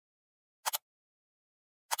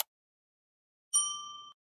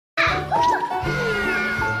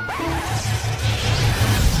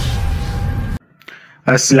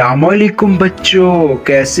अस्सलामुअलैकुम बच्चों,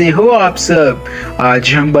 कैसे हो आप सब।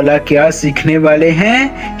 आज हम भला क्या सीखने वाले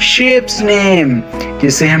हैं। शेप्स नेम,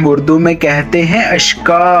 जिसे हम उर्दू में कहते हैं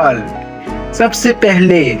अशकाल। सबसे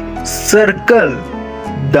पहले सर्कल,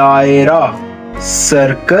 दायरा,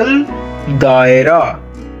 सर्कल दायरा।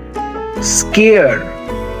 स्क्वायर,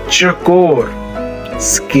 चौकोर,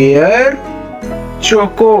 स्क्वायर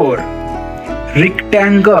चौकोर।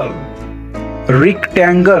 Rectangle,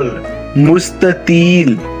 rectangle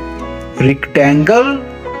मुस्ततील, rectangle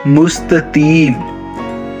मुस्ततील।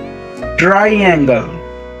 Triangle,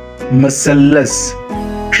 मसल्लस,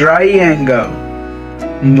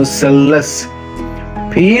 triangle मुसल्लस।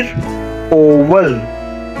 फिर ओवल,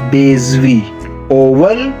 बेजवी,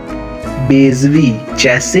 ओवल बेजवी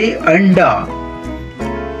जैसे अंडा।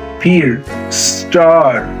 फिर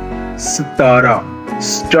स्टार, सितारा,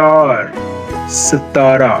 स्टार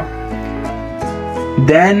सितारा।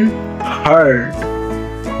 देन हार्ट,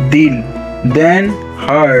 दिल, देन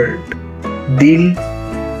हार्ट दिल।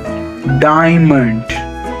 डायमंड,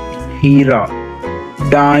 हीरा,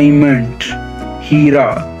 डायमंड हीरा।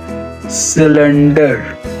 Cylinder,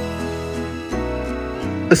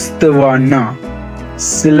 इस्तवाना,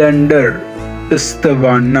 cylinder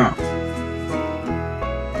इस्तवाना।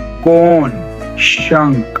 कोन,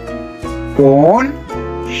 शंख, कोन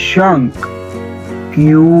शंख।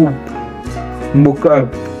 Cube,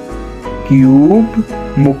 मुकब, cube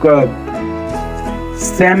मुकब।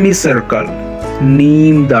 सेमी सर्कल,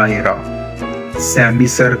 नीम दायरा, सेमी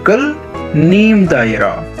सर्कल नीम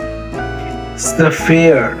दायरा।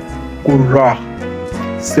 सफेयर, कुर्रा,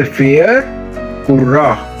 सफेयर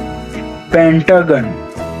कुर्रा। Pentagon,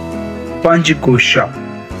 पंचगोशा,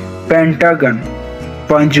 pentagon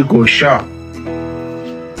पंचगोशा।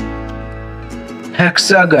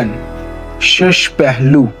 हेक्सागन, शश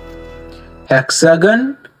पहलू,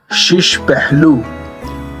 हेक्सागन शीश पहलू।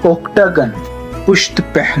 ऑक्टागन, पुष्ट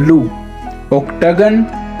पहलू, ऑक्टागन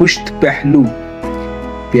पुष्ट पहलू।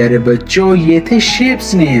 प्यारे बच्चों, ये थे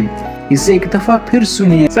शेप्स नेम। इसे एक दफा फिर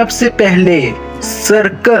सुनिए। सबसे पहले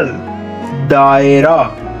सर्कल, दायरा,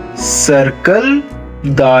 सर्कल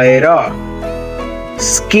दायरा।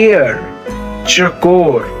 स्क्वायर,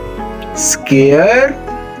 चौकोर, स्क्वायर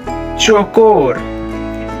चौकोर।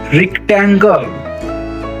 Rectangle,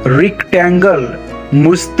 rectangle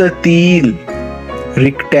मुस्ततील,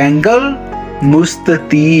 rectangle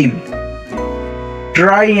मुस्ततील।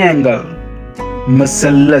 Triangle,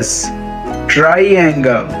 मसल्लस,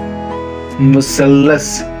 triangle मुसल्लस।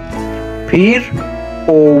 फिर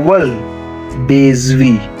ओवल,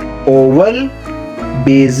 बेजवी, ओवल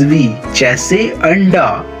बेजवी जैसे अंडा।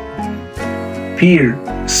 फिर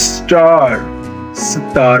स्टार,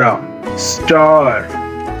 सितारा, स्टार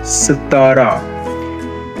सितारा।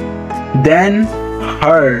 देन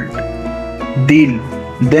हार्ट, दिल,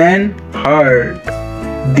 देन हार्ट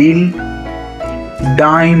दिल।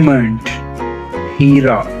 डायमंड,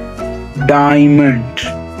 हीरा, डायमंड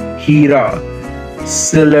हीरा।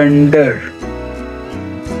 Cylinder,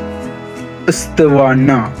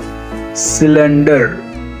 इस्तवाना, cylinder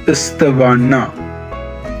इस्तवाना।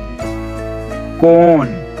 कोन,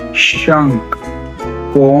 शंख,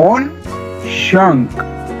 कोन शंख।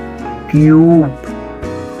 Cube,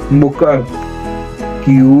 मुकब,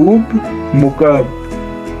 cube मुकब।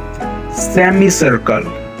 सेमी सर्कल,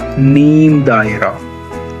 नीम दायरा,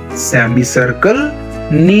 सेमी सर्कल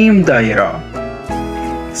नीम दायरा।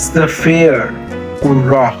 सफेयर,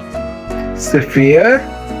 कुर्रा, सफेयर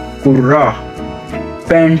कुर्रा।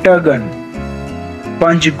 Pentagon,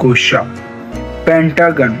 पंचगोशा,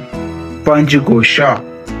 pentagon पंचगोशा।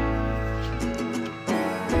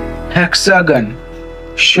 हेक्सागन,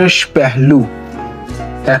 शश पहलू,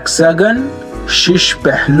 हेक्सागन शीश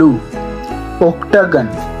पहलू। ऑक्टागन,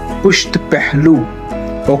 पुष्ट पहलू,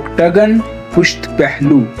 ऑक्टागन पुष्ट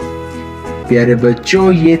पहलू। प्यारे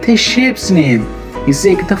बच्चों, ये थे शेप्स नेम।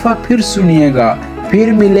 इसे एक दफा फिर सुनिएगा।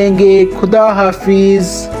 फिर मिलेंगे। खुदा हाफिज।